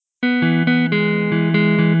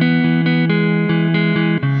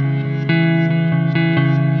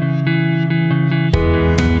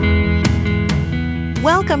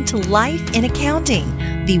to Life in Accounting,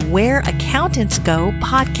 the Where Accountants Go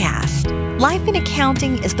podcast. Life in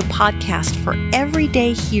Accounting is the podcast for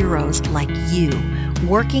everyday heroes like you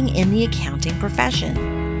working in the accounting profession.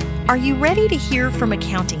 Are you ready to hear from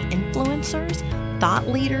accounting influencers, thought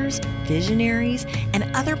leaders, visionaries,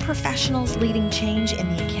 and other professionals leading change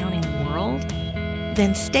in the accounting world?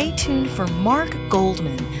 Then stay tuned for Mark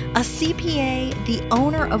Goldman, a CPA, the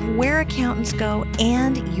owner of Where Accountants Go,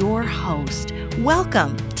 and your host.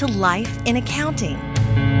 Welcome to Life in Accounting.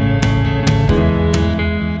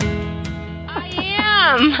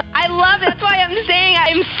 I love it. That's why I'm saying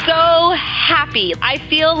I'm so happy. I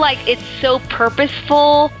feel like it's so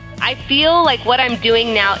purposeful. I feel like what I'm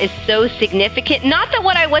doing now is so significant. Not that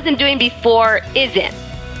what I wasn't doing before isn't.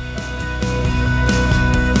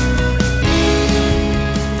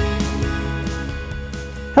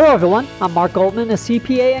 Hello, everyone. I'm Mark Goldman, a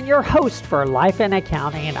CPA and your host for Life in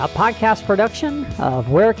Accounting, a podcast production of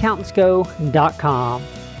WhereAccountantsGo.com.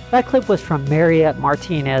 That clip was from Mariette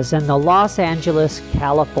Martinez in the Los Angeles,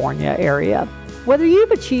 California area. Whether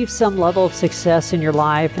you've achieved some level of success in your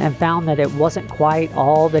life and found that it wasn't quite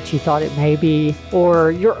all that you thought it may be,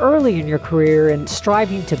 or you're early in your career and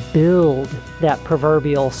striving to build that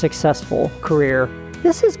proverbial successful career,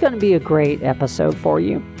 this is going to be a great episode for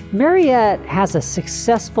you. Mariette has a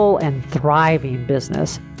successful and thriving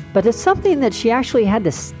business, but it's something that she actually had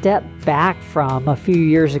to step back from a few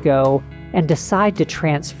years ago and decide to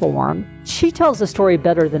transform. She tells the story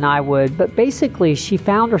better than I would, but basically she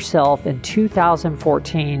found herself in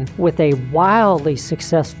 2014 with a wildly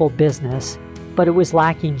successful business, but it was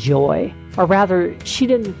lacking joy. Or rather, she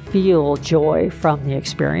didn't feel joy from the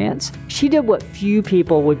experience. She did what few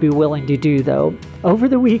people would be willing to do, though. Over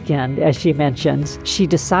the weekend, as she mentions, she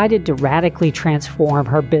decided to radically transform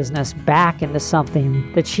her business back into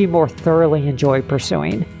something that she more thoroughly enjoyed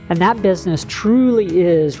pursuing. And that business truly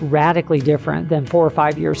is radically different than 4 or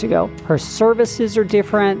 5 years ago. Her services are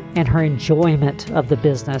different, and her enjoyment of the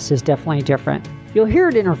business is definitely different. You'll hear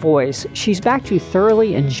it in her voice. She's back to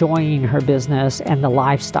thoroughly enjoying her business and the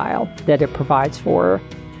lifestyle that it provides for her.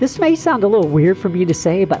 This may sound a little weird for me to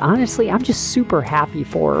say, but honestly, I'm just super happy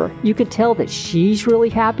for her. You can tell that she's really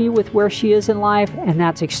happy with where she is in life, and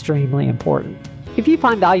that's extremely important. If you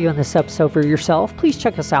find value in this episode for yourself, please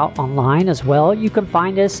check us out online as well. You can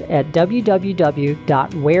find us at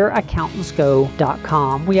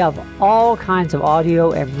www.whereaccountantsgo.com. We have all kinds of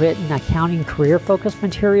audio and written accounting career-focused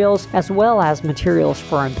materials, as well as materials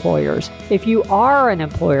for employers. If you are an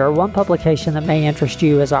employer, one publication that may interest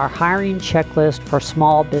you is our hiring checklist for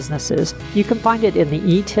small businesses. You can find it in the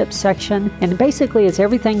e-tips section, and basically it's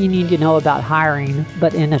everything you need to know about hiring,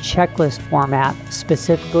 but in a checklist format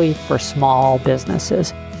specifically for small businesses.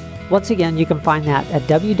 Once again, you can find that at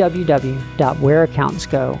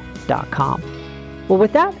www.whereaccountantsgo.com. Well,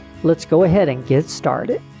 with that, let's go ahead and get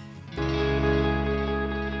started.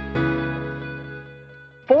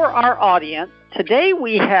 For our audience, today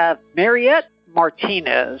we have Mariette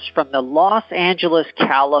Martinez from the Los Angeles,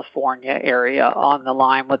 California area on the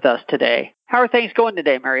line with us today. How are things going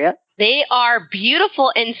today, Mariette? They are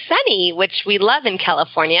beautiful and sunny, which we love in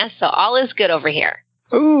California, so all is good over here.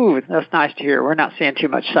 Ooh, that's nice to hear. We're not seeing too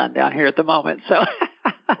much sun down here at the moment, so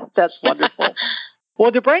that's wonderful.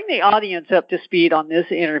 Well, to bring the audience up to speed on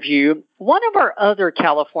this interview, one of our other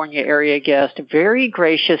California area guests very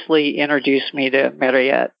graciously introduced me to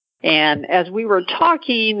Mariette. And as we were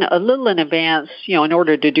talking a little in advance, in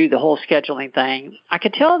order to do the whole scheduling thing, I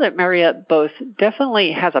could tell that Mariette both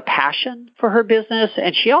definitely has a passion for her business,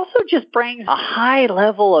 and she also just brings a high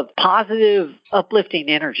level of positive, uplifting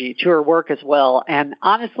energy to her work as well. And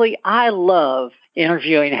honestly, I love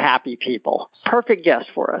interviewing happy people. Perfect guest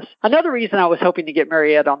for us. Another reason I was hoping to get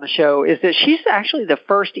Mariette on the show is that she's actually the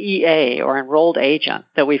first EA or enrolled agent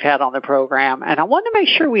that we've had on the program, and I want to make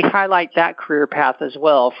sure we highlight that career path as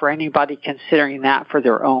well for anybody considering that for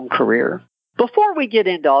their own career. Before we get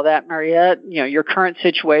into all that, Mariette, your current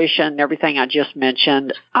situation, everything I just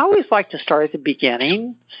mentioned, I always like to start at the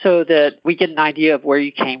beginning so that we get an idea of where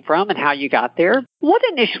you came from and how you got there. What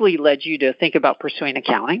initially led you to think about pursuing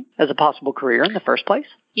accounting as a possible career in the first place?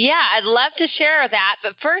 Yeah, I'd love to share that.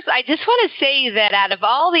 But first, I just want to say that out of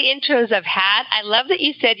all the intros I've had, I love that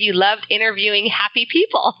you said you loved interviewing happy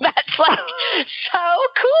people. That's like so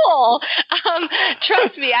cool.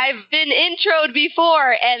 Trust me, I've been introed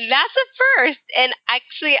before, and that's a first. And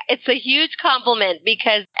actually, it's a huge compliment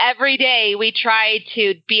because every day we try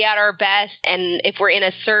to be at our best. And if we're in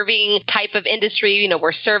a serving type of industry,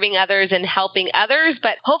 we're serving others and helping others. others,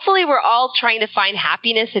 but hopefully we're all trying to find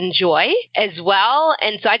happiness and joy as well.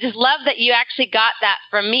 And so I just love that you actually got that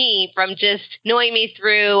from me, from just knowing me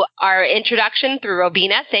through our introduction through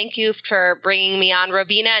Robina. Thank you for bringing me on,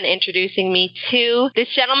 Robina, and introducing me to this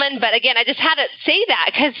gentleman. But again, I just had to say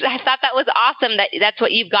that because I thought that was awesome that that's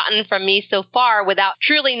what you've gotten from me so far without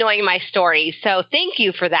truly knowing my story. So thank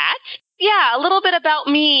you for that. Yeah, a little bit about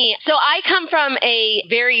me. So I come from a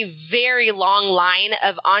very, very long line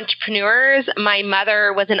of entrepreneurs. My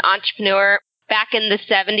mother was an entrepreneur. Back in the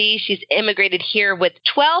 70s, she's immigrated here with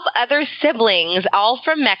 12 other siblings, all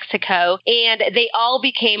from Mexico, and they all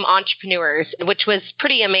became entrepreneurs, which was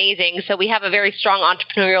pretty amazing. So we have a very strong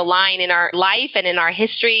entrepreneurial line in our life and in our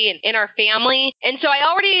history and in our family. And so I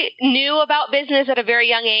already knew about business at a very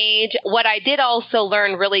young age. What I did also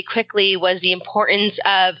learn really quickly was the importance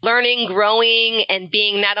of learning, growing, and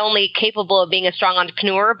being not only capable of being a strong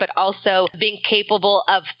entrepreneur, but also being capable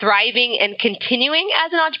of thriving and continuing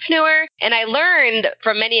as an entrepreneur. And I learned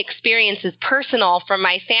from many experiences personal from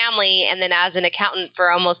my family and then as an accountant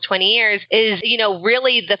for almost 20 years is,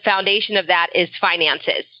 really the foundation of that is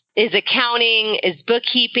finances. Is accounting, is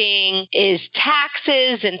bookkeeping, is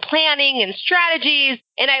taxes and planning and strategies.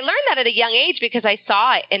 And I learned that at a young age because I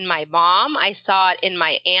saw it in my mom. I saw it in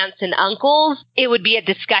my aunts and uncles. It would be a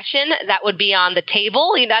discussion that would be on the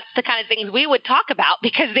table. That's the kind of things we would talk about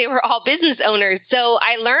because they were all business owners. So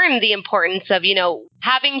I learned the importance of,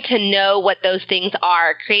 having to know what those things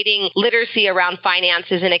are, creating literacy around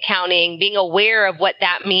finances and accounting, being aware of what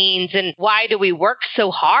that means and why do we work so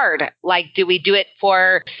hard? Like, do we do it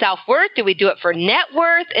for self-worth? Do we do it for net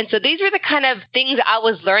worth? And so these were the kind of things I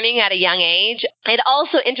was learning at a young age. And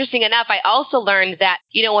also, interesting enough, I also learned that,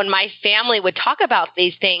 when my family would talk about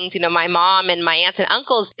these things, my mom and my aunts and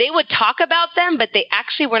uncles, they would talk about them, but they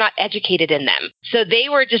actually were not educated in them. So they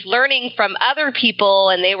were just learning from other people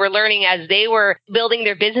and they were learning as they were building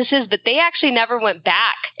their businesses, but they actually never went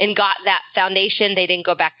back and got that foundation. They didn't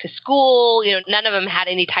go back to school. None of them had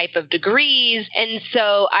any type of degrees. And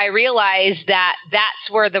so I realized that that's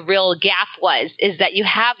where the real gap was, is that you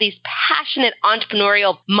have these passionate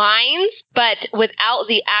entrepreneurial minds, but without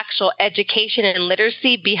the actual education and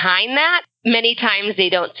literacy behind that, many times they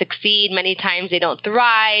don't succeed, many times they don't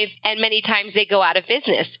thrive, and many times they go out of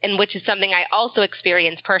business, and which is something I also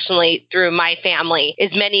experienced personally through my family, is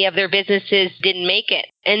many of their businesses didn't make it.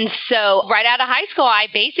 And so right out of high school, I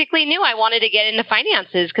basically knew I wanted to get into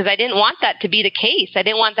finances because I didn't want that to be the case. I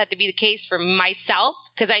didn't want that to be the case for myself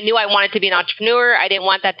because I knew I wanted to be an entrepreneur. I didn't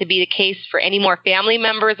want that to be the case for any more family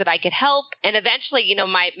members that I could help. And eventually,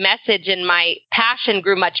 my message and my passion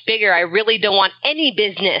grew much bigger. I really don't want any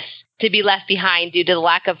business to be left behind due to the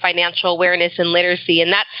lack of financial awareness and literacy.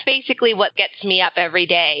 And that's basically what gets me up every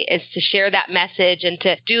day, is to share that message and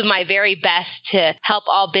to do my very best to help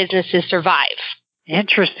all businesses survive.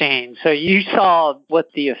 Interesting. So you saw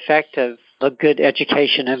what the effect of a good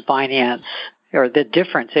education in finance, or the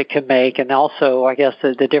difference it can make, and also, I guess,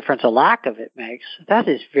 the difference a lack of it makes. That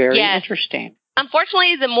is very interesting.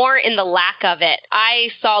 Unfortunately, the more in the lack of it. I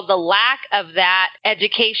saw the lack of that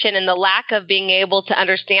education and the lack of being able to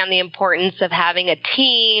understand the importance of having a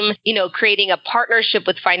team, creating a partnership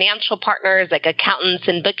with financial partners like accountants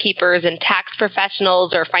and bookkeepers and tax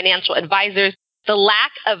professionals or financial advisors. The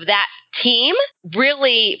lack of that team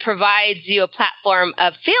really provides you a platform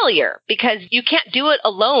of failure because you can't do it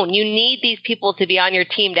alone. You need these people to be on your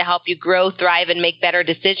team to help you grow, thrive, and make better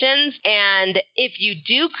decisions. And if you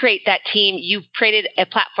do create that team, you've created a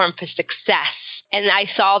platform for success. And I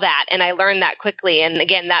saw that and I learned that quickly. And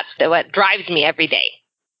again, that's what drives me every day.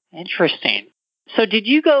 Interesting. So did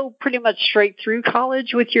you go pretty much straight through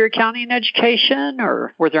college with your accounting education,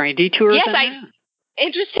 or were there any detours in there?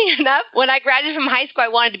 Interesting enough, when I graduated from high school, I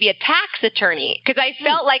wanted to be a tax attorney because I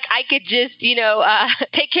felt like I could just,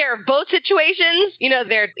 take care of both situations,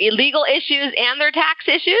 their illegal issues and their tax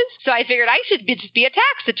issues. So I figured I should just be a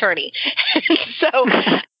tax attorney. So,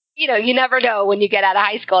 you never know when you get out of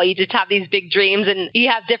high school. You just have these big dreams and you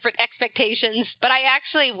have different expectations. But I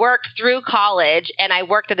actually worked through college and I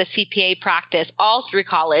worked at a CPA practice all through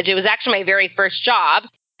college. It was actually my very first job.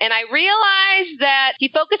 And I realized that he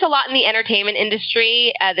focused a lot in the entertainment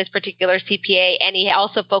industry, this particular CPA, and he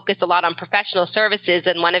also focused a lot on professional services,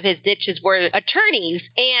 and one of his niches were attorneys.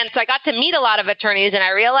 And so I got to meet a lot of attorneys, and I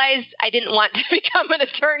realized I didn't want to become an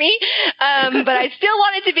attorney, but I still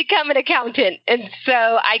wanted to become an accountant. And so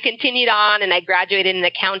I continued on, and I graduated in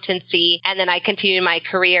accountancy, and then I continued my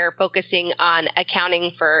career focusing on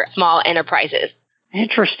accounting for small enterprises.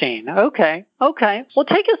 Interesting. Okay. Well,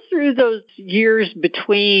 take us through those years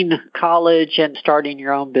between college and starting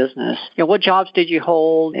your own business. What jobs did you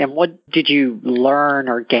hold and what did you learn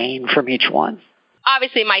or gain from each one?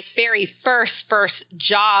 obviously my very first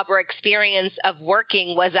job or experience of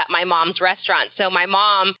working was at my mom's restaurant. So my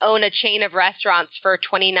mom owned a chain of restaurants for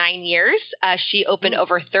 29 years. She opened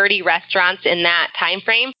over 30 restaurants in that time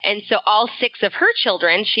frame. And so all 6 of her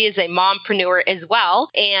children, she is a mompreneur as well.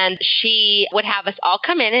 And she would have us all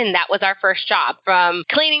come in, and that was our first job, from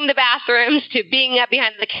cleaning the bathrooms to being up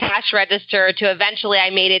behind the cash register to eventually I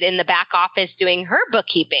made it in the back office doing her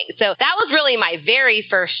bookkeeping. So that was really my very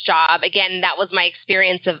first job. Again, that was my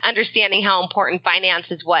experience of understanding how important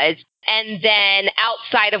finances was. And then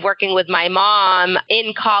outside of working with my mom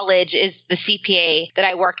in college is the CPA that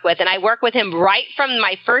I worked with. And I worked with him right from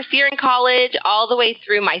my first year in college all the way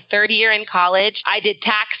through my third year in college. I did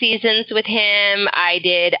tax seasons with him. I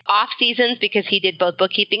did off seasons because he did both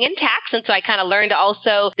bookkeeping and tax. And so I kind of learned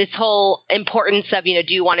also this whole importance of, do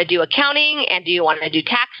you want to do accounting and do you want to do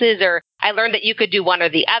taxes? Or I learned that you could do one or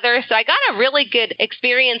the other. So I got a really good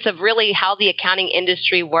experience of really how the accounting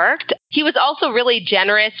industry worked. He was also really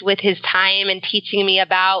generous with his time and teaching me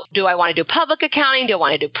about, do I want to do public accounting? Do I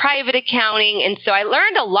want to do private accounting? And so I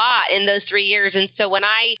learned a lot in those 3 years. And so when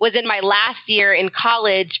I was in my last year in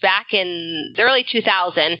college back in the early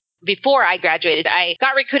 2000s, before I graduated, I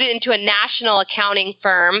got recruited into a national accounting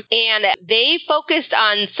firm, and they focused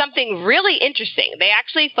on something really interesting. They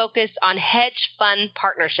actually focused on hedge fund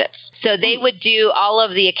partnerships. So they would do all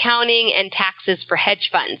of the accounting and taxes for hedge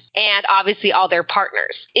funds and obviously all their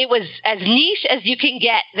partners. It was as niche as you can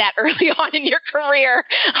get that early on in your career.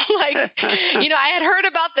 I had heard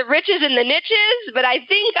about the riches and the niches, but I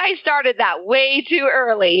think I started that way too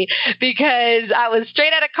early because I was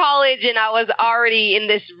straight out of college and I was already in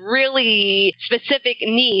this really specific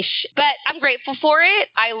niche, but I'm grateful for it.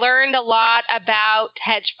 I learned a lot about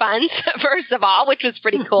hedge funds, first of all, which was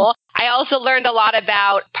pretty cool. I also learned a lot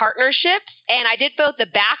about partnerships, and I did both the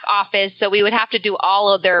back office, so we would have to do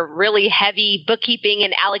all of their really heavy bookkeeping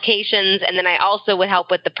and allocations, and then I also would help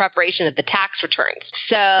with the preparation of the tax returns.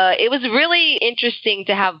 So it was really interesting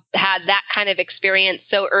to have had that kind of experience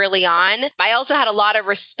so early on. I also had a lot of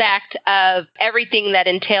respect of everything that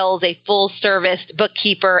entails a full-service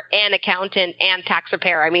bookkeeper and accountant and tax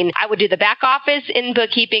preparer. I mean, I would do the back office in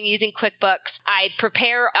bookkeeping using QuickBooks. I'd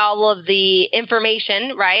prepare all of the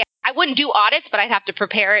information, right? I wouldn't do audits, but I'd have to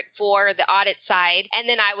prepare it for the audit side. And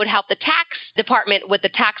then I would help the tax department with the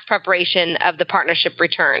tax preparation of the partnership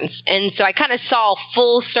returns. And so I kind of saw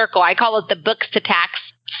full circle. I call it the books to tax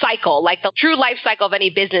cycle. Like the true life cycle of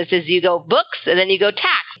any business is you go books and then you go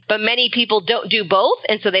tax. But many people don't do both,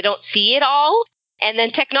 and so they don't see it all. And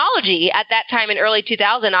then technology. At that time in early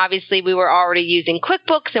 2000, obviously, we were already using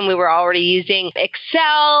QuickBooks and we were already using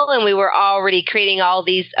Excel and we were already creating all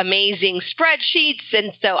these amazing spreadsheets.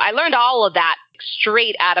 And so I learned all of that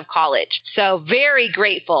straight out of college. So very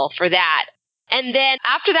grateful for that. And then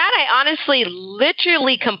after that, I honestly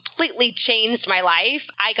literally completely changed my life.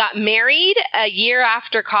 I got married a year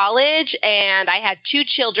after college and I had 2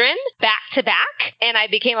 children back to back, and I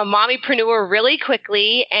became a mommypreneur really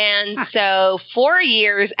quickly. And so 4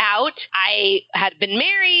 years out, I had been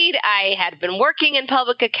married. I had been working in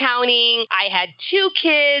public accounting. I had 2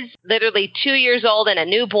 kids, literally 2 years old and a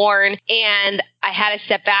newborn. And I had to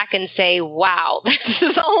step back and say, wow, this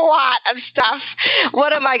is a lot of stuff.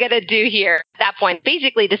 What am I going to do here? At that point,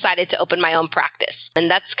 basically decided to open my own practice. And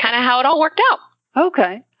that's kind of how it all worked out.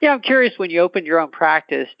 Okay. Yeah, I'm curious, when you opened your own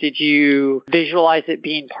practice, did you visualize it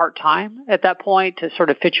being part-time at that point to sort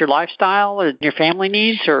of fit your lifestyle or your family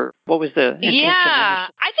needs, or what was the intention? Yeah,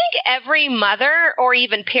 I think every mother or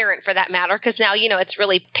even parent for that matter, because now, it's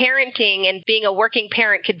really parenting, and being a working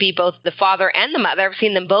parent could be both the father and the mother. I've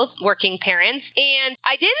seen them both working parents. And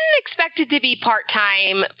I didn't expect it to be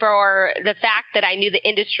part-time for the fact that I knew the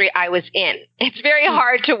industry I was in. It's very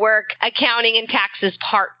hard to work accounting and taxes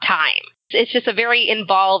part-time. It's just a very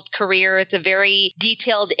involved career. It's a very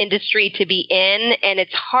detailed industry to be in, and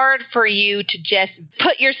it's hard for you to just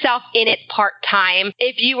put yourself in it part-time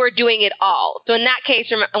if you were doing it all. So in that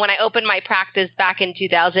case, when I opened my practice back in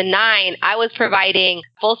 2009, I was providing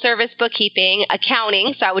full-service bookkeeping,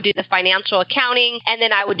 accounting, so I would do the financial accounting, and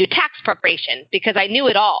then I would do tax preparation because I knew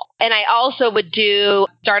it all. And I also would do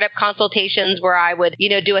startup consultations where I would,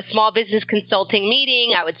 do a small business consulting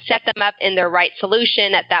meeting. I would set them up in their right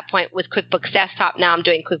solution. At that point with QuickBooks Desktop, now I'm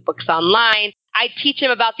doing QuickBooks Online. I teach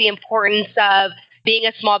them about the importance of being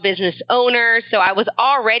a small business owner. So I was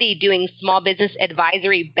already doing small business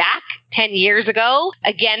advisory back 10 years ago,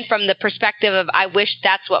 again, from the perspective of I wish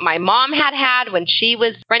that's what my mom had when she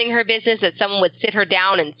was running her business, that someone would sit her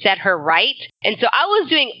down and set her right. And so I was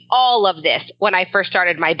doing all of this when I first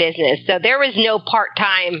started my business. So there was no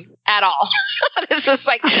part-time at all. This was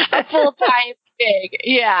like a full-time gig.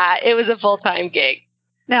 Yeah, it was a full-time gig.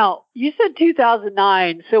 Now, you said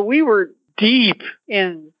 2009, so we were deep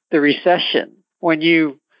in the recession when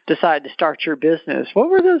you decided to start your business. What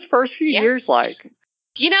were those first few years like?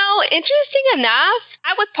 Interesting enough,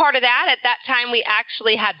 I was part of that. At that time, we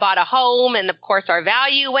actually had bought a home, and of course, our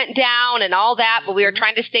value went down and all that, but we were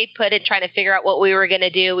trying to stay put and trying to figure out what we were going to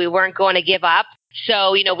do. We weren't going to give up.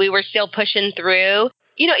 So, we were still pushing through.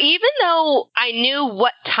 Even though I knew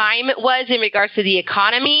what time it was in regards to the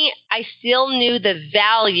economy, I still knew the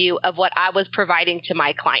value of what I was providing to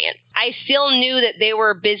my clients. I still knew that they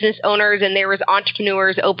were business owners and there was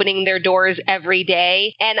entrepreneurs opening their doors every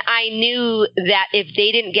day. And I knew that if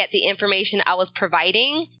they didn't get the information I was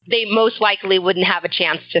providing, they most likely wouldn't have a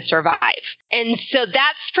chance to survive. And so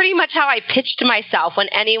that's pretty much how I pitched myself when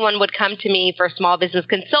anyone would come to me for small business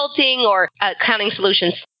consulting or accounting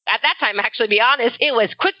solutions. At that time, actually, to be honest, it was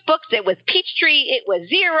QuickBooks, it was Peachtree, it was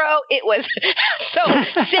Xero, it was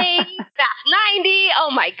Sage, Fast 90. Oh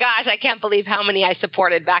my gosh, I can't believe how many I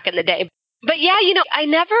supported back in the day. But yeah, I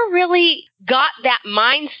never really got that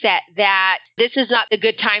mindset that this is not a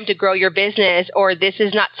good time to grow your business or this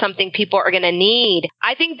is not something people are going to need.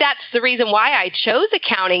 I think that's the reason why I chose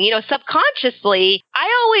accounting. Subconsciously, I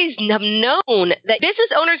always have known that business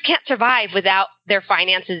owners can't survive without their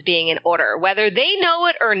finances being in order. Whether they know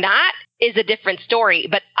it or not is a different story,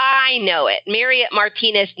 but I know it. Marriott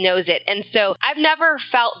Martinez knows it. And so I've never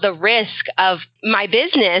felt the risk of my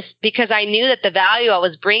business because I knew that the value I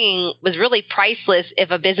was bringing was really priceless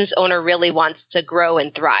if a business owner really wants to grow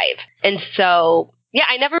and thrive. And so, yeah,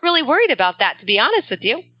 I never really worried about that, to be honest with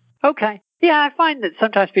you. Okay. Yeah, I find that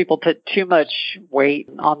sometimes people put too much weight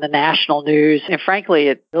on the national news. And frankly,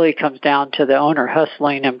 it really comes down to the owner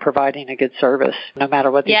hustling and providing a good service, no matter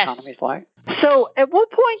what the economy's like. So at what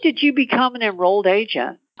point did you become an enrolled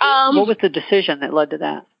agent? What was the decision that led to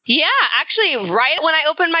that? Yeah, actually, right when I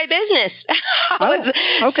opened my business.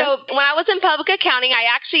 Okay. So when I was in public accounting, I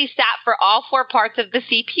actually sat for all 4 parts of the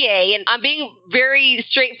CPA. And I'm being very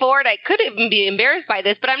straightforward. I could even be embarrassed by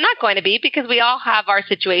this, but I'm not going to be because we all have our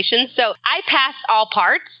situations. So I passed all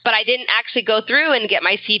parts, but I didn't actually go through and get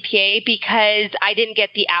my CPA because I didn't get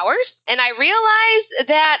the hours. And I realized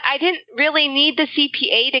that I didn't really need the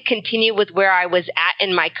CPA to continue with where I was at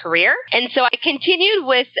in my career. And so I continued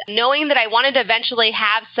with knowing that I wanted to eventually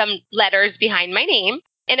have some letters behind my name.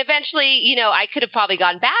 And eventually, I could have probably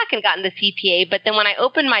gone back and gotten the CPA. But then when I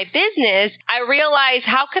opened my business, I realized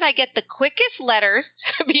how could I get the quickest letters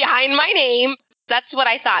behind my name? That's what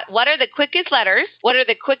I thought. What are the quickest letters? What are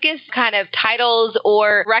the quickest kind of titles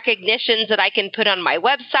or recognitions that I can put on my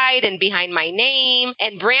website and behind my name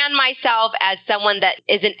and brand myself as someone that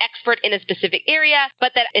is an expert in a specific area,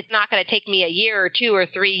 but that it's not going to take me a year or 2 or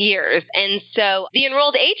 3 years. And so the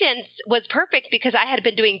enrolled agents was perfect because I had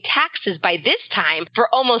been doing taxes by this time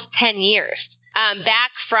for almost 10 years.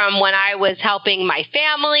 Back from when I was helping my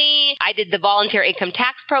family, I did the volunteer income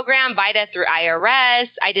tax program, VITA through IRS.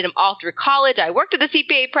 I did them all through college. I worked at the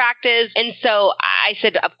CPA practice. And so I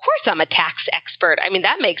said, of course I'm a tax expert. I mean,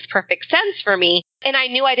 that makes perfect sense for me. And I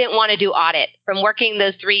knew I didn't want to do audit. From working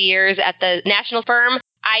those 3 years at the national firm,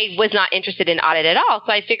 I was not interested in audit at all.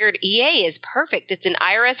 So I figured EA is perfect. It's an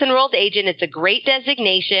IRS enrolled agent. It's a great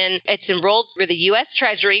designation. It's enrolled for the U.S.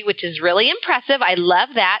 Treasury, which is really impressive. I love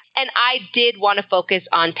that. And I did want to focus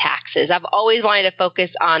on taxes. I've always wanted to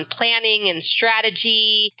focus on planning and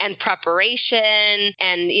strategy and preparation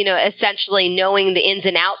and, essentially knowing the ins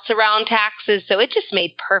and outs around taxes. So it just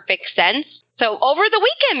made perfect sense. So over the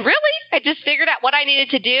weekend, really, I just figured out what I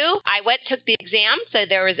needed to do. I took the exam. So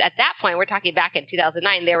there was, at that point, we're talking back in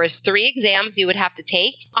 2009, there was 3 exams you would have to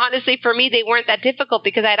take. Honestly, for me, they weren't that difficult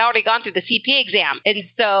because I'd already gone through the CPA exam. And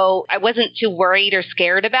so I wasn't too worried or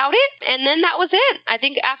scared about it. And then that was it. I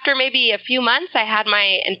think after maybe a few months, I had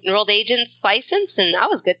my enrolled agent's license and I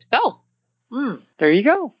was good to go. There you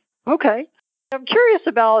go. Okay. I'm curious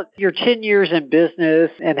about your 10 years in business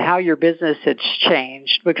and how your business has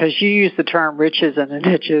changed because you used the term riches and the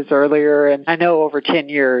niches earlier. And I know over 10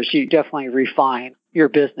 years, you definitely refined your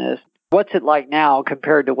business. What's it like now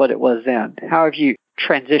compared to what it was then? How have you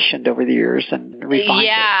transitioned over the years and refined it?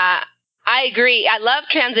 Yeah, I agree. I love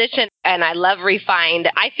transition and I love refined.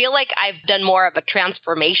 I feel like I've done more of a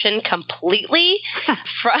transformation completely.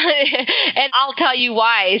 And I'll tell you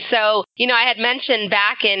why. So, I had mentioned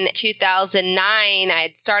back in 2009, I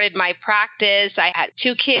had started my practice. I had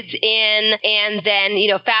 2 kids in. And then,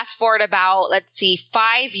 fast forward about,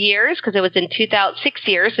 5 years, because it was in 6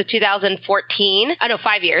 years, so 2014.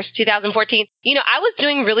 5 years, 2014. I was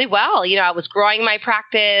doing really well. I was growing my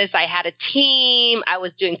practice. I had a team. I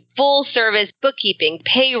was doing full service bookkeeping,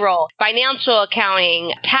 payroll. financial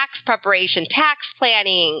accounting, tax preparation, tax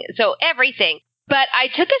planning, so everything. But I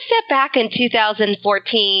took a step back in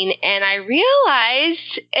 2014 and I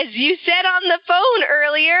realized, as you said on the phone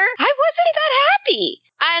earlier, I wasn't that happy.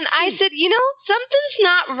 And I said, something's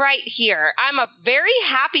not right here. I'm a very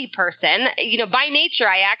happy person. By nature,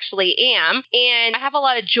 I actually am. And I have a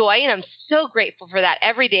lot of joy, and I'm so grateful for that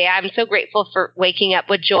every day. I'm so grateful for waking up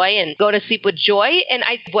with joy and going to sleep with joy. And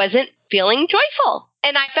I wasn't feeling joyful.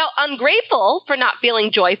 And I felt ungrateful for not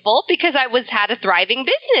feeling joyful because I had a thriving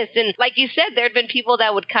business. And like you said, there had been people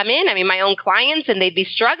that would come in, my own clients, and they'd be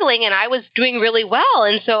struggling, and I was doing really well.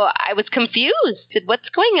 And so I was confused. Said, what's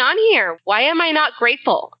going on here? Why am I not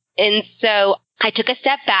grateful? And so I took a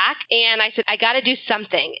step back and I said, I got to do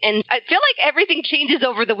something. And I feel like everything changes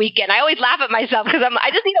over the weekend. I always laugh at myself because I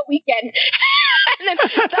just need a weekend. And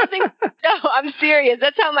then something, no, I'm serious.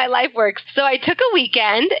 That's how my life works. So I took a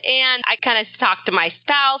weekend and I kind of talked to my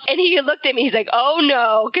spouse, and he looked at me. He's like, oh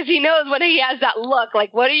no, because he knows when he has that look,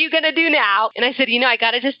 like, what are you going to do now? And I said, I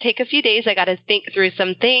got to just take a few days. I got to think through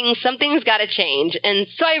some things. Something's got to change. And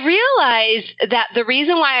so I realized that the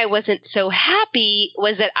reason why I wasn't so happy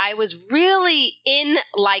was that I was really in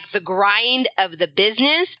like the grind of the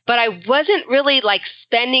business, but I wasn't really like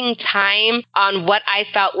spending time on what I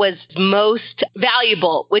felt was most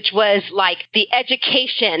valuable, which was like the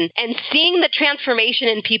education and seeing the transformation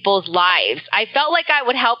in people's lives. I felt like I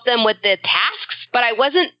would help them with the tasks, but I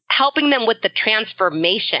wasn't helping them with the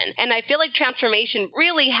transformation. And I feel like transformation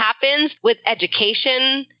really happens with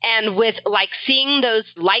education and with like seeing those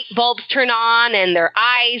light bulbs turn on and their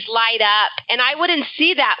eyes light up. And I wouldn't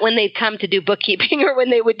see that when they'd come to do bookkeeping or when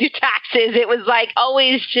they would do taxes. It was like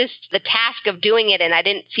always just the task of doing it. And I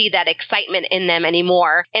didn't see that excitement in them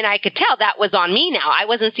anymore. And I could tell that was on me now. I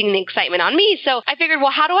wasn't seeing the excitement on me. So I figured,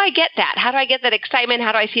 well, how do I get that? How do I get that excitement?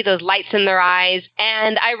 How do I see those lights in their eyes?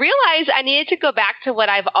 And I realized I needed to go back to what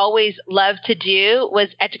I've always loved to do was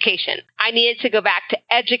education. I needed to go back to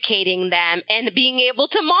educating them and being able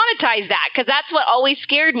to monetize that, because that's what always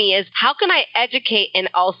scared me is how can I educate and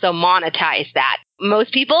also monetize that?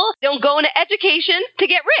 Most people don't go into education to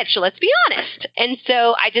get rich, let's be honest. And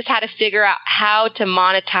so I just had to figure out how to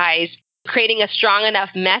monetize, creating a strong enough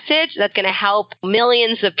message that's going to help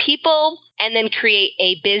millions of people and then create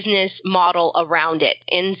a business model around it.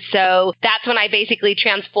 And so that's when I basically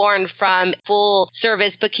transformed from full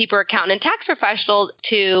service bookkeeper, accountant, and tax professional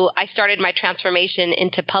to I started my transformation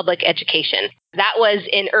into public education. That was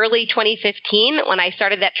in early 2015 when I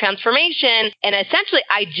started that transformation. And essentially,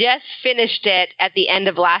 I just finished it at the end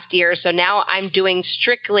of last year. So now I'm doing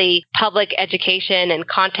strictly public education and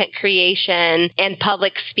content creation and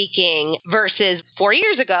public speaking versus 4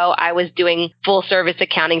 years ago, I was doing full service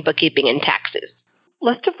accounting, bookkeeping, and taxes.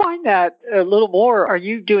 Let's define that a little more. Are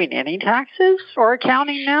you doing any taxes or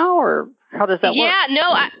accounting now, or how does that work? Yeah,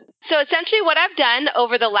 no. So essentially what I've done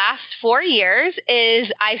over the last 4 years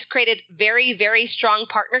is I've created very, very strong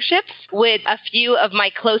partnerships with a few of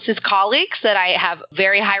my closest colleagues that I have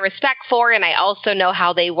very high respect for, and I also know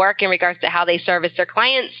how they work in regards to how they service their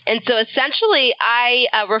clients. And so essentially I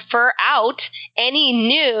refer out any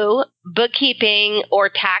new bookkeeping or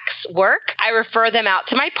tax work. I refer them out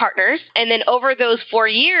to my partners. And then over those 4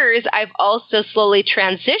 years, I've also slowly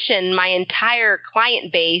transitioned my entire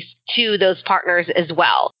client base to those partners as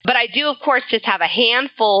well. But I do, of course, just have a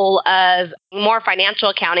handful of more financial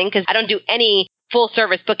accounting because I don't do any full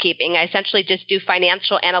service bookkeeping. I essentially just do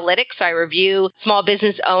financial analytics. So I review small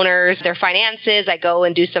business owners, their finances. I go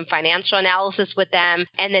and do some financial analysis with them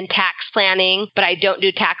and then tax planning, but I don't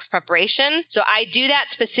do tax preparation. So I do that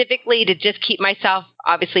specifically to just keep myself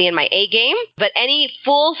obviously in my A game, but any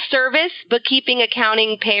full service bookkeeping,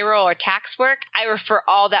 accounting, payroll, or tax work, I refer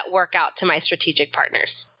all that work out to my strategic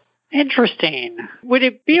partners. Interesting. Would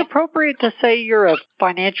it be appropriate to say you're a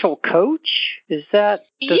financial coach? Does that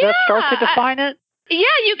start to define it? Yeah,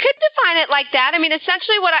 you could define it like that. I mean,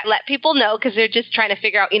 essentially what I let people know, because they're just trying to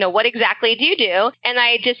figure out, what exactly do you do? And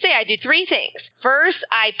I just say I do 3 things. First,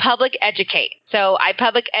 I public educate. So I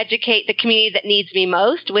public educate the community that needs me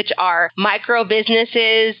most, which are micro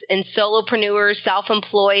businesses and solopreneurs,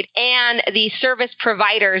 self-employed, and the service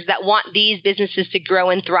providers that want these businesses to grow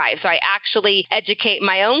and thrive. So I actually educate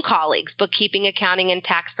my own colleagues, bookkeeping, accounting, and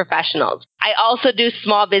tax professionals. I also do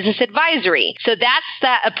small business advisory. So that's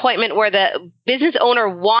that appointment where the business owner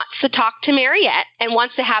wants to talk to Mariette and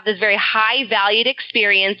wants to have this very high valued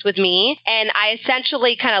experience with me. And I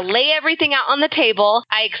essentially kind of lay everything out on the table.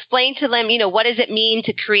 I explain to them, what does it mean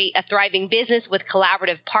to create a thriving business with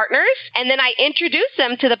collaborative partners? And then I introduce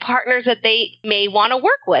them to the partners that they may want to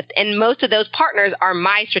work with. And most of those partners are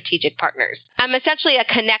my strategic partners. I'm essentially a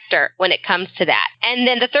connector when it comes to that. And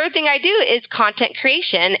then the third thing I do is content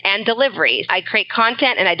creation and delivery. I create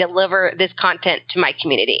content and I deliver this content to my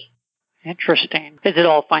community. Interesting. Is it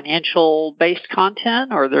all financial-based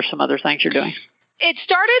content, or are there some other things you're doing? It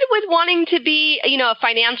started with wanting to be, a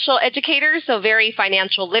financial educator, so very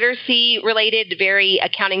financial literacy related, very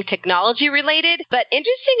accounting technology related. But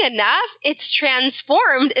interesting enough, it's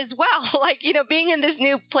transformed as well. Being in this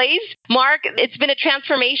new place, Mark, it's been a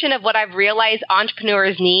transformation of what I've realized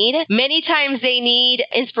entrepreneurs need. Many times they need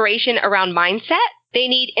inspiration around mindset. They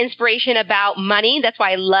need inspiration about money. That's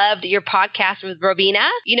why I loved your podcast with Robina.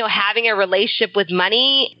 Having a relationship with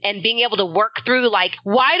money and being able to work through,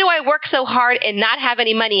 why do I work so hard and not have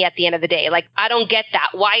any money at the end of the day? I don't get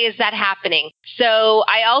that. Why is that happening? So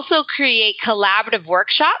I also create collaborative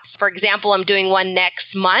workshops. For example, I'm doing one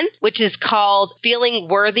next month, which is called Feeling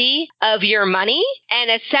Worthy of Your Money.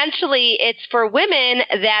 And essentially, it's for women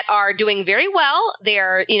that are doing very well.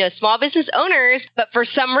 They're, small business owners, but for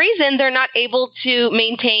some reason, they're not able to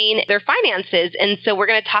maintain their finances. And so we're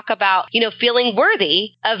going to talk about, feeling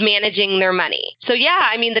worthy of managing their money. So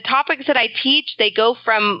the topics that I teach, they go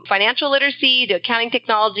from financial literacy to accounting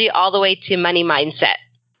technology all the way to money mindset.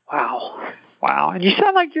 Wow. And you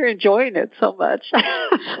sound like you're enjoying it so much.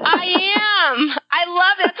 I am. I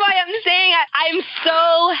love it. That's why I'm saying I'm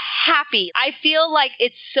so happy. I feel like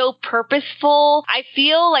it's so purposeful. I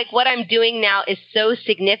feel like what I'm doing now is so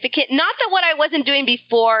significant. Not that what I wasn't doing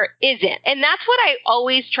before isn't. And that's what I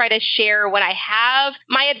always try to share when I have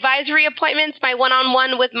my advisory appointments, my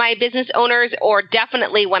one-on-one with my business owners, or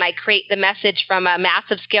definitely when I create the message from a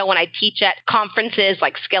massive scale when I teach at conferences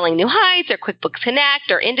like Scaling New Heights or QuickBooks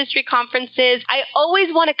Connect or industry conferences. I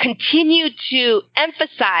always want to continue to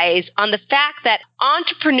emphasize on the fact that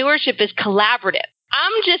entrepreneurship is collaborative.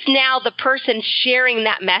 I'm just now the person sharing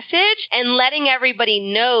that message and letting everybody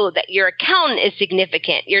know that your accountant is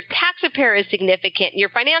significant, your tax preparer is significant, your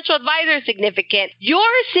financial advisor is significant, you're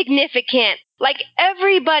significant.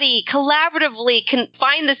 Everybody collaboratively can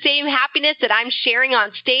find the same happiness that I'm sharing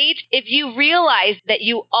on stage. If you realize that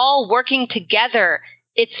you all working together,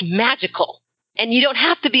 it's magical. And you don't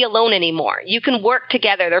have to be alone anymore. You can work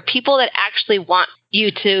together. There are people that actually want you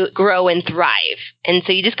to grow and thrive. And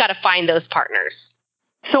so you just got to find those partners.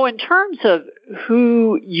 So in terms of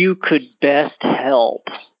who you could best help,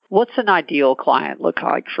 what's an ideal client look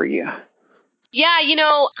like for you? Yeah,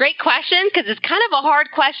 great question, because it's kind of a hard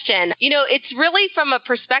question. It's really from a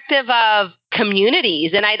perspective of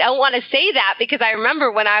communities. And I don't want to say that because I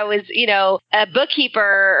remember when I was, a bookkeeper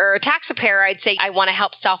or a tax preparer, I'd say I want to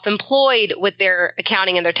help self-employed with their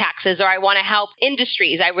accounting and their taxes, or I want to help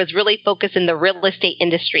industries. I was really focused in the real estate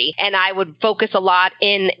industry, and I would focus a lot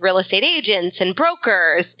in real estate agents and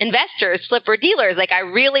brokers, investors, flipper dealers. I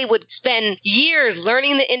really would spend years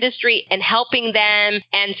learning the industry and helping them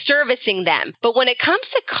and servicing them. But when it comes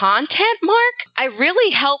to content, Mark, I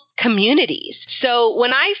really help communities. So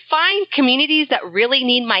when I find communities that really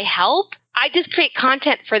need my help, I just create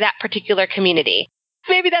content for that particular community.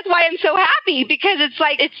 Maybe that's why I'm so happy, because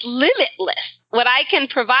it's limitless. What I can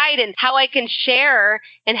provide and how I can share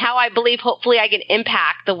and how I believe hopefully I can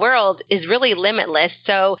impact the world is really limitless.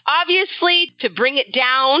 So obviously, to bring it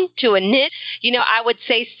down to a niche, I would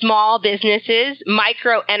say small businesses,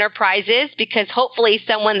 micro enterprises, because hopefully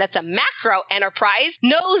someone that's a macro enterprise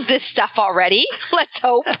knows this stuff already. Let's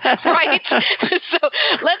hope, right? So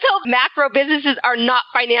let's hope macro businesses are not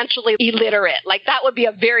financially illiterate. That would be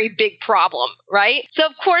a very big problem, right? So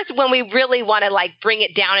of course, when we really want to bring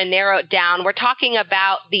it down and narrow it down, we're talking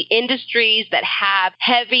about the industries that have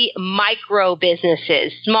heavy micro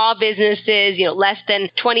businesses, small businesses, less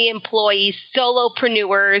than 20 employees,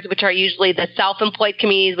 solopreneurs, which are usually the self-employed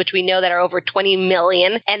communities, which we know that are over 20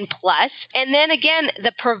 million and plus. And then again,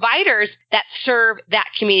 the providers that serve that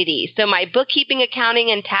community. So my bookkeeping,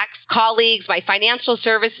 accounting, and tax colleagues, my financial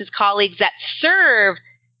services colleagues that serve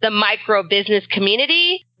the micro business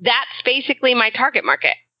community, that's basically my target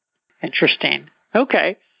market. Interesting.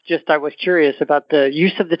 Okay. I was curious about the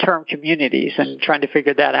use of the term communities and trying to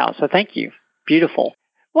figure that out. So thank you. Beautiful.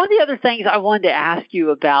 One of the other things I wanted to ask you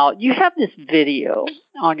about, you have this video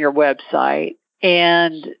on your website,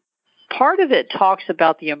 and part of it talks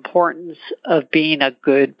about the importance of being a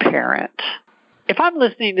good parent. if I'm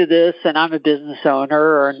listening to this and I'm a business owner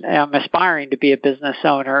or I'm aspiring to be a business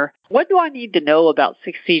owner, what do I need to know about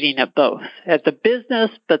succeeding at both, at the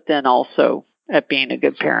business, but then also at being a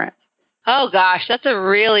good parent? Oh gosh, that's a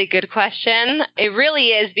really good question. It really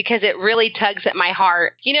is, because it really tugs at my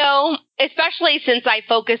heart. Especially since I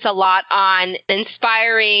focus a lot on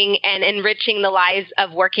inspiring and enriching the lives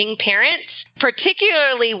of working parents,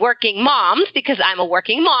 particularly working moms, because I'm a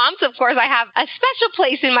working mom. So of course I have a special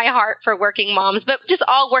place in my heart for working moms, but just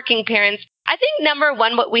all working parents. I think number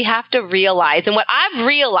one, what we have to realize, and what I've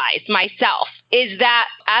realized myself, is that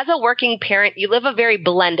as a working parent, you live a very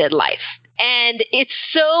blended life. And it's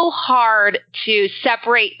so hard to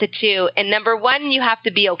separate the two. And number one, you have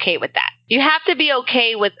to be okay with that. You have to be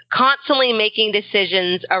okay with constantly making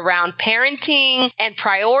decisions around parenting and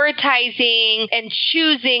prioritizing and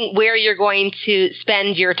choosing where you're going to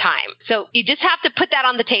spend your time. So you just have to put that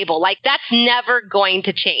on the table. Like, that's never going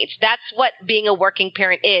to change. That's what being a working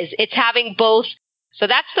parent is. It's having both. So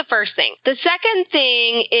that's the first thing. The second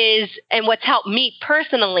thing is, and what's helped me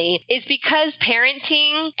personally, is because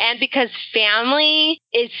parenting and because family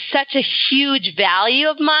is such a huge value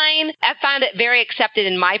of mine, I found it very accepted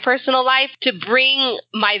in my personal life to bring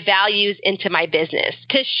my values into my business,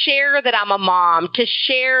 to share that I'm a mom, to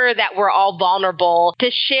share that we're all vulnerable, to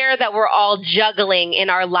share that we're all juggling in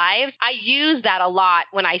our lives. I use that a lot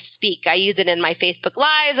when I speak. I use it in my Facebook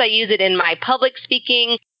Lives. I use it in my public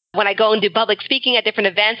speaking. When I go and do public speaking at different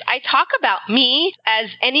events, I talk about me as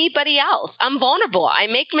anybody else. I'm vulnerable. I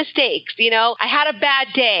make mistakes. I had a bad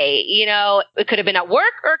day. It could have been at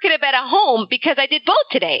work or it could have been at home, because I did both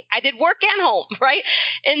today. I did work and home, right?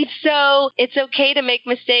 And so it's okay to make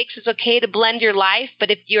mistakes. It's okay to blend your life.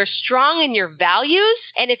 But if you're strong in your values,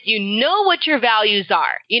 and if you know what your values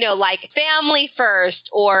are, like family first,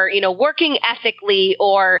 or, working ethically,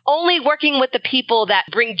 or only working with the people that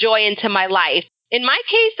bring joy into my life. In my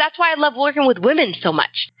case, that's why I love working with women so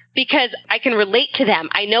much, because I can relate to them.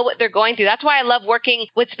 I know what they're going through. That's why I love working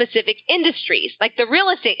with specific industries, like the real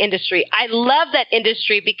estate industry. I love that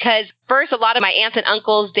industry because, first, a lot of my aunts and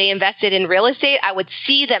uncles, they invested in real estate. I would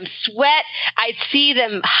see them sweat. I'd see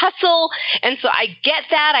them hustle. And so I get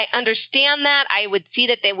that. I understand that. I would see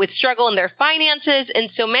that they would struggle in their finances. And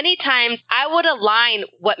so many times I would align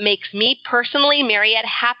what makes me personally, Mariette,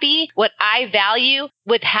 happy, what I value,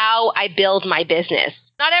 with how I build my business.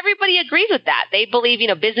 Not everybody agrees with that. They believe,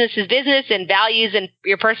 business is business and values and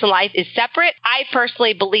your personal life is separate. I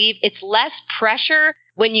personally believe it's less pressure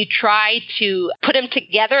when you try to put them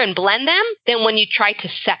together and blend them than when you try to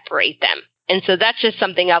separate them. And so that's just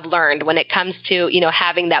something I've learned when it comes to,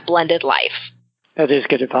 having that blended life. That is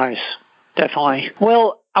good advice. Definitely.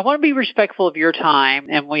 Well, I want to be respectful of your time,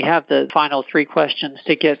 and we have the final 3 questions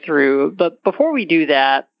to get through. But before we do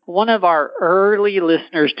that, one of our early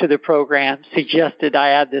listeners to the program suggested I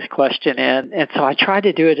add this question in, and so I try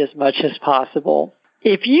to do it as much as possible.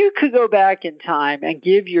 If you could go back in time and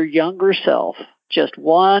give your younger self just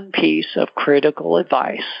one piece of critical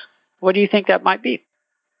advice, what do you think that might be?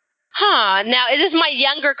 Now, is this my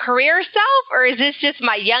younger career self, or is this just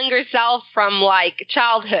my younger self from,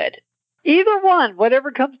 childhood? Either one,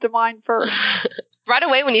 whatever comes to mind first. Right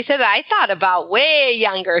away when you said that, I thought about way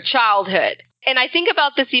younger, childhood. And I think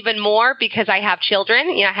about this even more because I have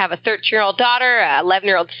children. I have a 13-year-old daughter, an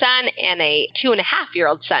 11-year-old son, and a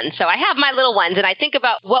 2.5-year-old son. So I have my little ones, and I think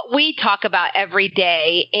about what we talk about every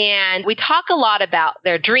day. And we talk a lot about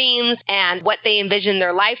their dreams and what they envision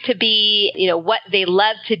their life to be, what they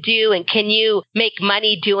love to do, and can you make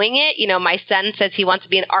money doing it? My son says he wants to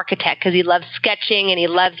be an architect because he loves sketching and he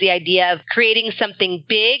loves the idea of creating something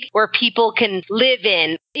big where people can live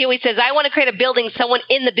in. He always says, I want to create a building. Someone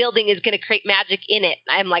in the building is going to create magic in it.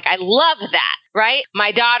 I'm like, I love that, right?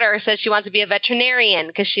 My daughter says she wants to be a veterinarian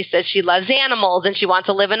because she says she loves animals and she wants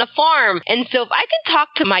to live in a farm. And so if I can talk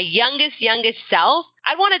to my youngest self,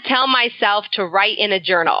 I'd want to tell myself to write in a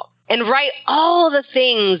journal and write all the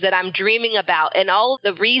things that I'm dreaming about and all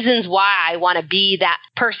the reasons why I want to be that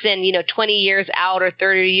person, 20 years out or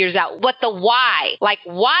 30 years out. What the why? Like,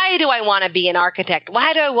 why do I want to be an architect?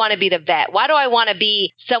 Why do I want to be the vet? Why do I want to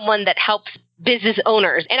be someone that helps business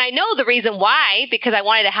owners? And I know the reason why, because I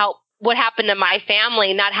wanted to help what happened to my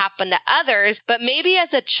family not happen to others. But maybe as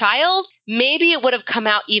a child, maybe it would have come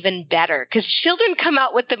out even better, because children come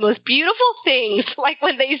out with the most beautiful things. Like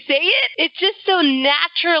when they say it, it's just so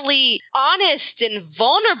naturally honest and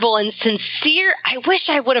vulnerable and sincere. I wish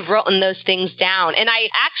I would have written those things down. And I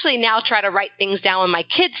actually now try to write things down when my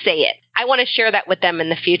kids say it. I want to share that with them in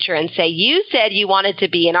the future and say, you said you wanted to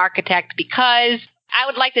be an architect because I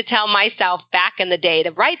would like to tell myself back in the day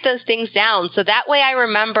to write those things down so that way I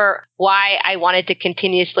remember why I wanted to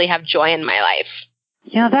continuously have joy in my life.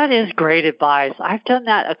 Yeah, that is great advice. I've done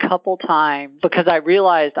that a couple times because I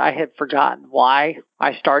realized I had forgotten why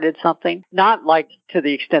I started something. Not like to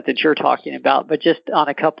the extent that you're talking about, but just on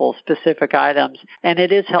a couple specific items. And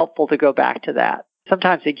it is helpful to go back to that.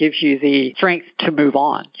 Sometimes it gives you the strength to move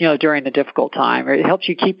on, during the difficult time. Or it helps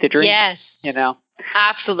you keep the dream. Yes.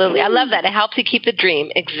 Absolutely. I love that. It helps you keep the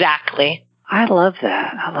dream. Exactly. I love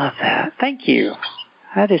that. Thank you.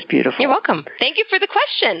 That is beautiful. You're welcome. Thank you for the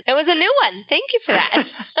question. It was a new one. Thank you for that.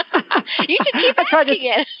 You should keep asking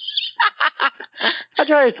it. I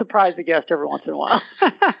try to surprise the guest every once in a while.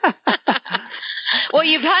 Well,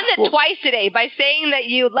 you've done it twice today by saying that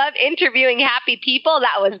you love interviewing happy people.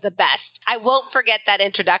 That was the best. I won't forget that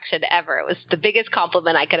introduction ever. It was the biggest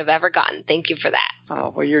compliment I could have ever gotten. Thank you for that. Oh,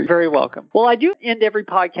 well, you're very welcome. Well, I do end every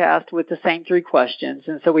podcast with the same 3 questions,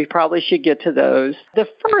 and so we probably should get to those. The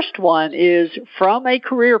first one is, from a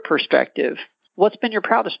career perspective, what's been your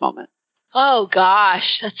proudest moment? Oh,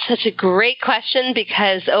 gosh, that's such a great question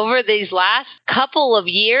because over these last couple of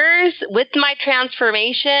years with my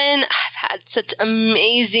transformation, I've had such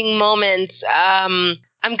amazing moments.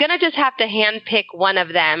 I'm going to just have to handpick one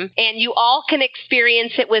of them, and you all can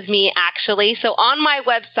experience it with me, actually. So on my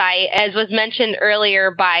website, as was mentioned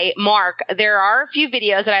earlier by Mark, there are a few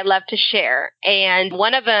videos that I love to share, and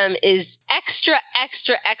one of them is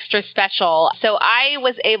extra special. So I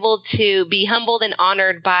was able to be humbled and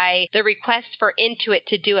honored by the request for Intuit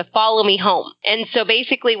to do a follow me home. And so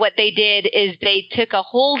basically what they did is they took a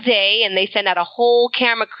whole day and they sent out a whole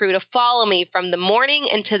camera crew to follow me from the morning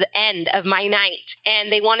until the end of my night. And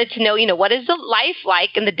they wanted to know, what is the life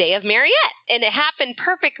like in the day of Mariette? And it happened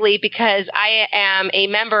perfectly because I am a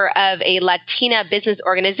member of a Latina business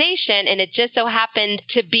organization, and it just so happened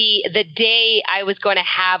to be the day I was going to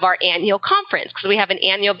have our annual conference, because we have an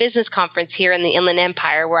annual business conference here in the Inland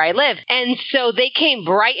Empire where I live. And so they came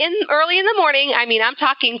bright and early in the morning. I mean, I'm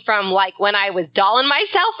talking from like when I was dolling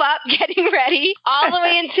myself up, getting ready, all the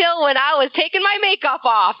way until when I was taking my makeup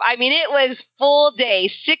off. I mean, it was full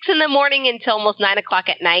day, 6 in the morning until almost 9 o'clock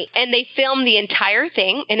at night. And they filmed the entire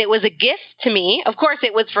thing, and it was a gift to me. Of course,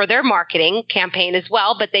 it was for their marketing campaign as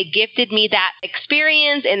well, but they gifted me that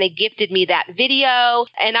experience and they gifted me that video,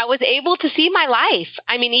 and I was able to see my life.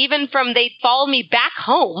 I mean, even from they followed me back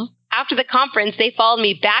home. After the conference, they followed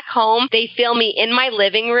me back home. They filmed me in my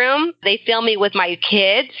living room. They filmed me with my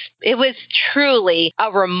kids. It was truly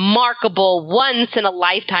a remarkable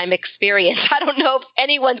once-in-a-lifetime experience. I don't know if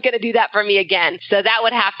anyone's going to do that for me again. So that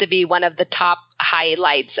would have to be one of the top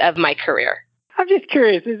highlights of my career. I'm just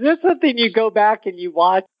curious, is this something you go back and you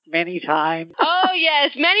watch many times? Oh,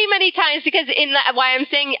 yes, many times, because why I'm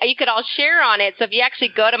saying you could all share on it. So if you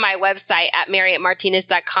actually go to my website at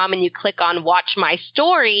MarietteMartinez.com and you click on Watch My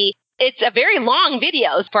Story, it's a very long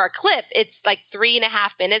video for a clip. It's like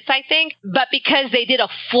 3.5 minutes, I think, but because they did a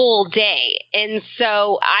full day. And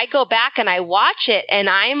so I go back and I watch it and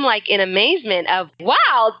I'm like in amazement of, wow,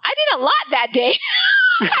 I did a lot that day.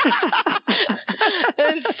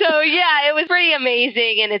 And so, yeah, it was pretty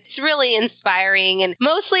amazing and it's really inspiring. And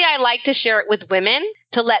mostly I like to share it with women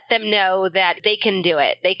to let them know that they can do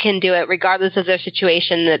it. They can do it regardless of their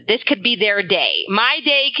situation, that this could be their day. My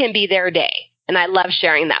day can be their day. And I love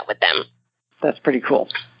sharing that with them. That's pretty cool.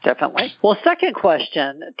 Definitely. Well, second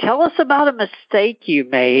question, tell us about a mistake you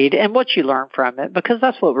made and what you learned from it, because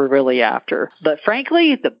that's what we're really after. But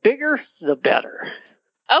frankly, the bigger, the better.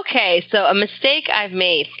 Okay, so a mistake I've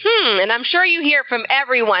made. And I'm sure you hear it from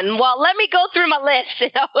everyone. Well, let me go through my list.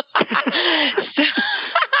 I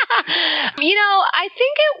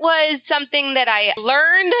think it was something that I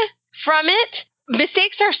learned from it.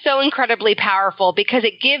 Mistakes are so incredibly powerful because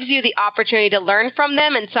it gives you the opportunity to learn from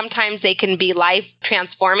them, and sometimes they can be life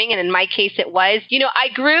transforming. And in my case, it was. I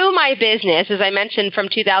grew my business, as I mentioned, from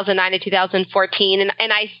 2009 to 2014,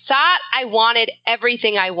 and I thought I wanted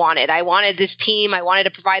everything I wanted. I wanted this team. I wanted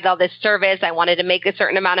to provide all this service. I wanted to make a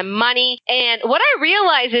certain amount of money. And what I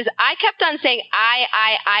realized is I kept on saying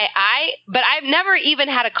I, but I've never even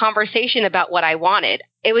had a conversation about what I wanted.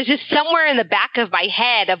 It was just somewhere in the back of my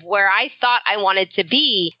head of where I thought I wanted to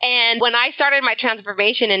be. And when I started my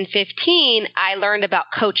transformation in 2015, I learned about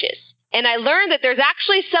coaches. And I learned that there's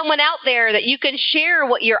actually someone out there that you can share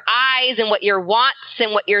what your eyes and what your wants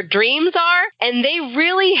and what your dreams are. And they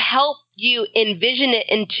really help you envision it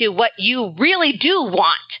into what you really do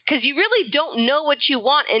want. Because you really don't know what you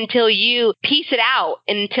want until you piece it out,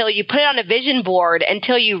 until you put it on a vision board,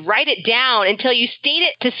 until you write it down, until you state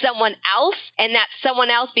it to someone else, and that someone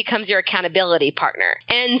else becomes your accountability partner.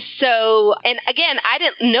 And again, I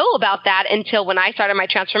didn't know about that until when I started my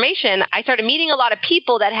transformation. I started meeting a lot of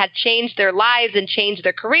people that had changed their lives and changed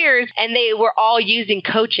their careers, and they were all using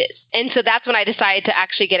coaches. And so that's when I decided to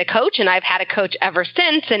actually get a coach, and I've had a coach ever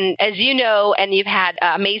since. And as you know, and you've had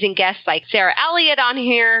amazing guests like Sarah Elliott on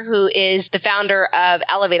here, who is the founder of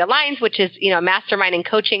Elevate Alliance, which is, a mastermind and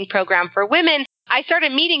coaching program for women. I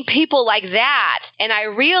started meeting people like that, and I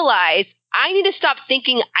realized I need to stop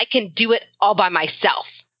thinking I can do it all by myself.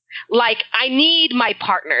 Like, I need my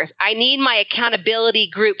partners. I need my accountability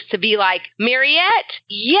groups to be like, Mariette,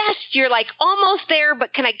 yes, you're like almost there,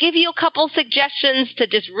 but can I give you a couple suggestions to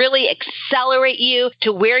just really accelerate you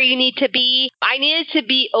to where you need to be? I needed to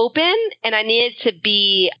be open, and I needed to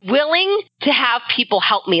be willing to have people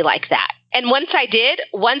help me like that. And once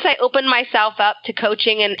I opened myself up to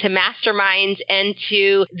coaching and to masterminds and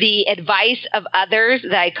to the advice of others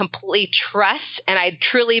that I completely trust and I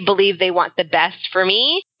truly believe they want the best for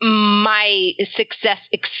me, my success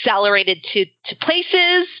accelerated to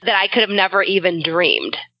places that I could have never even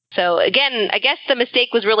dreamed. So again, I guess the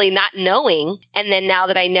mistake was really not knowing. And then now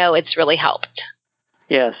that I know, it's really helped.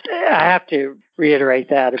 Yes, I have to reiterate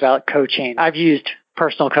that about coaching. I've used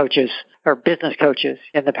personal coaches or business coaches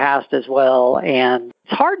in the past as well. And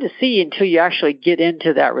it's hard to see until you actually get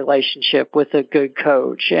into that relationship with a good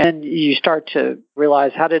coach and you start to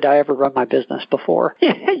realize, how did I ever run my business before?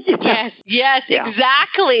 Yes, yeah.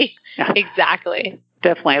 Exactly. Yeah. Exactly.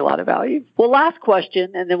 Definitely a lot of value. Well, last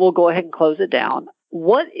question, and then we'll go ahead and close it down.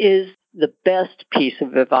 What is the best piece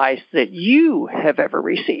of advice that you have ever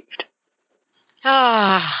received?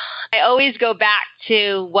 I always go back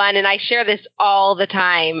to one, and I share this all the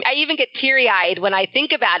time. I even get teary-eyed when I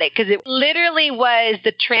think about it because it literally was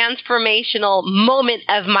the transformational moment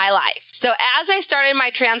of my life. So as I started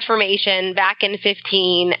my transformation back in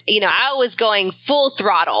 15, I was going full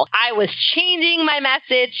throttle. I was changing my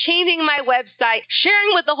message, changing my website,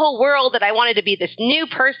 sharing with the whole world that I wanted to be this new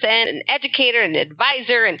person, an educator, an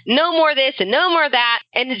advisor, and no more this and no more that.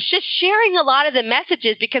 And it's just sharing a lot of the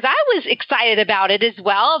messages because I was excited about it as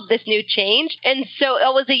well, this new change. And so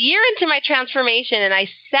it was a year into my transformation, and I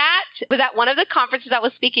was at one of the conferences I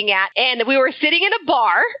was speaking at, and we were sitting in a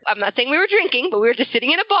bar. I'm not saying we were drinking, but we were just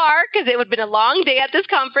sitting in a bar because it would have been a long day at this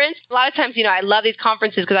conference. A lot of times, I love these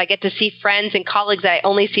conferences because I get to see friends and colleagues that I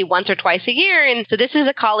only see once or twice a year. And so this is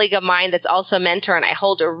a colleague of mine that's also a mentor, and I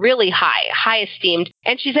hold her really high esteemed.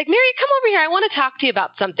 And she's like, Mary, come over here. I want to talk to you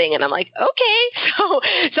about something. And I'm like, okay.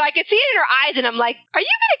 So I could see it in her eyes, and I'm like, are you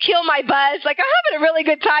going to kill my buzz? Like, I'm having a really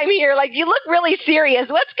good time here. Like, you look really serious.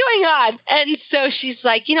 What's going on? And so she's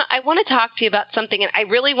like, I want to talk to you about something, and I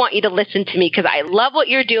really want you to listen to me because I love what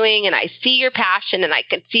you're doing, and I see your passion, and I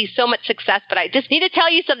can see so much success, but I just need to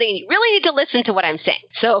tell you something, and you really need to listen to what I'm saying.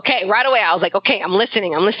 So, okay, right away, I was like, okay, I'm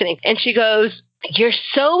listening. And she goes, you're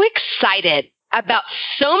so excited about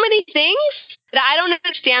so many things that I don't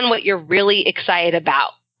understand what you're really excited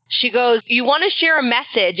about. She goes, you want to share a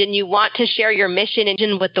message and you want to share your mission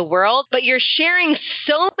with the world, but you're sharing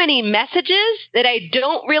so many messages that I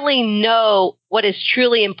don't really know what is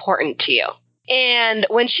truly important to you. And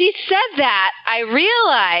when she said that, I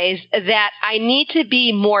realized that I need to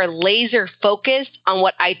be more laser focused on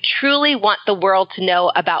what I truly want the world to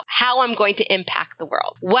know about how I'm going to impact the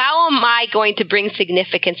world. How am I going to bring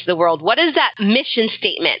significance to the world? What is that mission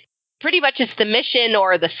statement? Pretty much it's the mission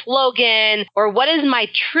or the slogan or what is my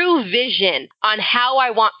true vision on how I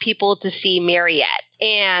want people to see Mariette.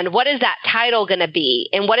 And what is that title going to be?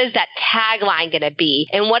 And what is that tagline going to be?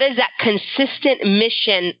 And what is that consistent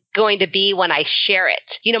mission going to be when I share it?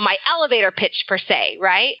 My elevator pitch per se,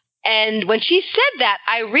 right? And when she said that,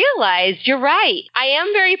 I realized, you're right. I am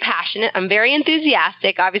very passionate. I'm very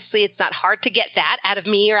enthusiastic. Obviously, it's not hard to get that out of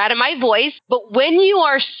me or out of my voice. But when you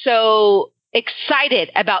are so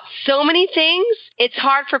excited about so many things, it's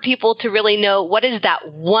hard for people to really know what is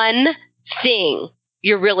that one thing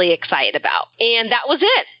you're really excited about. And that was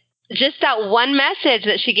it. Just that one message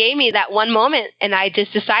that she gave me, that one moment. And I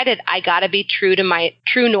just decided I got to be true to my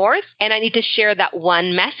true north, and I need to share that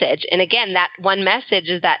one message. And again, that one message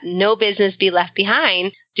is that no business be left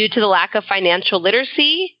behind due to the lack of financial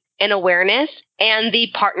literacy and awareness and the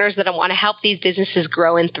partners that want to help these businesses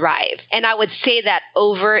grow and thrive. And I would say that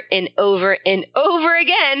over and over and over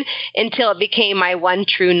again until it became my one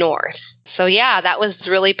true north. So yeah, that was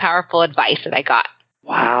really powerful advice that I got.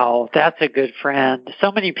 Wow, that's a good friend.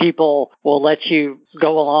 So many people will let you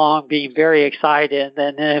go along being very excited, and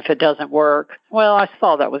then if it doesn't work, well, I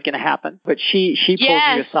saw that was going to happen. But she pulled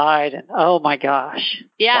you aside, and oh my gosh.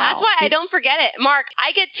 Yeah, wow. That's why I don't forget it. Mark,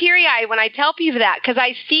 I get teary-eyed when I tell people that because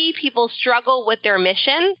I see people struggle with their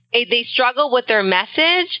mission. They struggle with their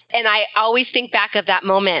message, and I always think back of that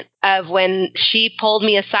moment of when she pulled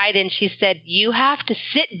me aside and she said, you have to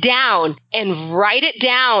sit down and write it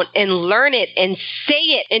down and learn it and say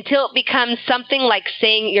it until it becomes something like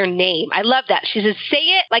saying your name. I love that. She says, say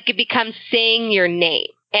it like it becomes saying your name.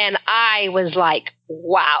 And I was like,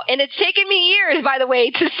 wow. And it's taken me years, by the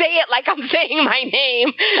way, to say it like I'm saying my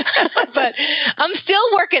name. But I'm still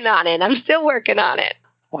working on it.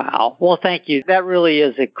 Wow. Well, thank you. That really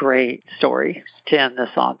is a great story to end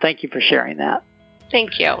this on. Thank you for sharing that.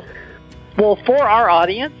 Thank you. Well, for our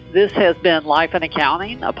audience, this has been Life in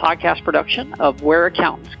Accounting, a podcast production of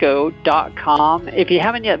WhereAccountants.com. If you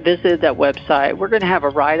haven't yet visited that website, we're going to have a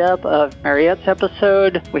write-up of Mariette's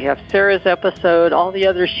episode. We have Sarah's episode, all the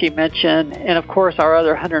others she mentioned, and of course our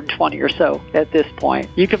other 120 or so at this point.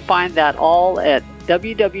 You can find that all at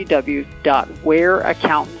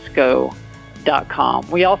www.whereaccountantsgo.com.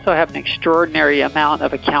 We also have an extraordinary amount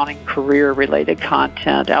of accounting career-related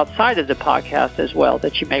content outside of the podcast as well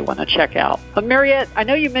that you may want to check out. But Mariette, I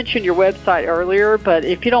know you mentioned your website earlier, but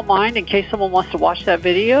if you don't mind, in case someone wants to watch that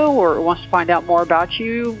video or wants to find out more about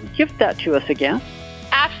you, give that to us again.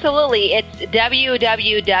 Absolutely. It's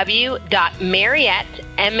www.mariette,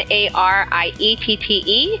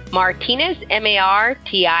 M-A-R-I-E-T-T-E, Martinez, M-A-R-T-I-N-E-Z.com.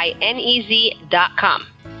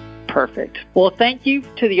 Perfect. Well, thank you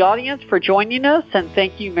to the audience for joining us, and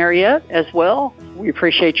thank you, Mariette, as well. We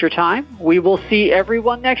appreciate your time. We will see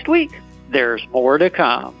everyone next week. There's more to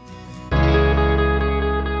come.